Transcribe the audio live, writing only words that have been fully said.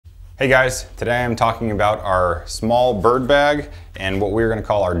Hey guys, today I'm talking about our small bird bag and what we're going to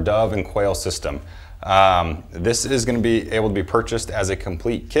call our dove and quail system. This is going to be able to be purchased as a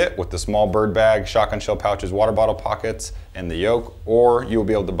complete kit with the small bird bag, shotgun shell pouches, water bottle pockets, and the yoke, or you'll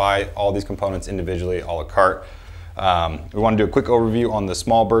be able to buy all these components individually a la carte. We want to do a quick overview on the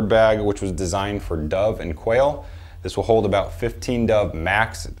small bird bag, which was designed for dove and quail. This will hold about 15 dove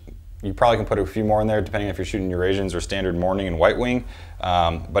max. You probably can put a few more in there depending if you're shooting Eurasians or standard morning and white wing,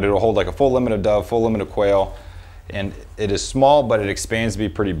 but it'll hold like a full limit of dove, full limit of quail, and it is small but it expands to be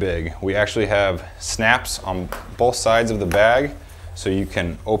pretty big. We actually have snaps on both sides of the bag, so you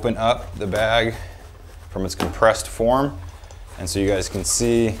can open up the bag from its compressed form, and so you guys can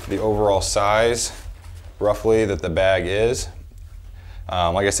see the overall size roughly that the bag is.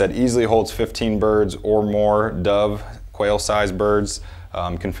 Like I said, easily holds 15 birds or more, dove, quail size birds.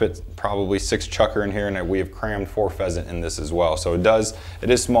 Can fit probably 6 chucker in here, and we have crammed 4 pheasant in this as well. So it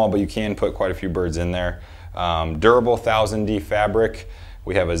is small, but you can put quite a few birds in there. Durable 1000D fabric.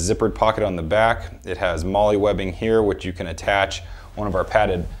 We have a zippered pocket on the back. It has molly webbing here, which you can attach one of our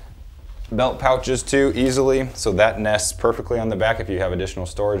padded belt pouches to easily. So that nests perfectly on the back if you have additional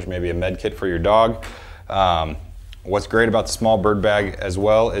storage, maybe a med kit for your dog. What's great about the small bird bag as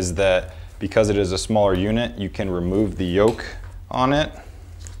well is that because it is a smaller unit, you can remove the yoke on it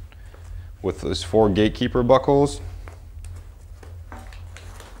with those 4 gatekeeper buckles,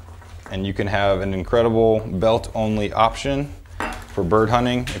 and you can have an incredible belt only option for bird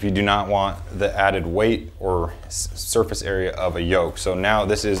hunting if you do not want the added weight or surface area of a yoke. So now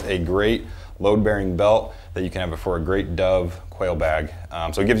this is a great load bearing belt that you can have it for a great dove quail bag.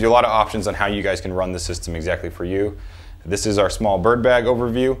 So it gives you a lot of options on how you guys can run the system exactly for you. This is our small bird bag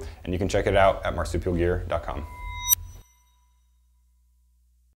overview, and you can check it out at marsupialgear.com.